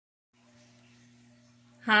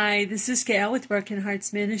Hi, this is Gail with Broken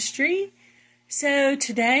Hearts Ministry. So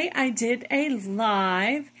today I did a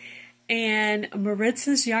live and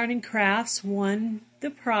Maritza's Yarn and Crafts won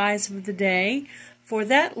the prize of the day for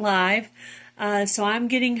that live. So I'm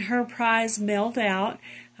getting her prize mailed out.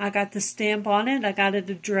 I got the stamp on it, I got it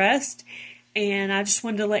addressed, and I just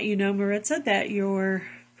wanted to let you know, Maritza, that your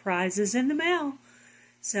prize is in the mail.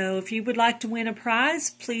 So if you would like to win a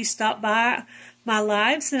prize, please stop by my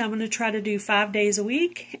lives, and I'm going to try to do 5 days a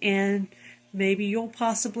week, and maybe you'll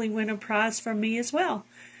possibly win a prize from me as well.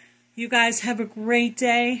 You guys have a great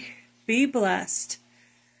day. Be blessed.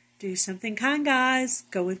 Do something kind, guys.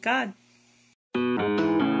 Go with God.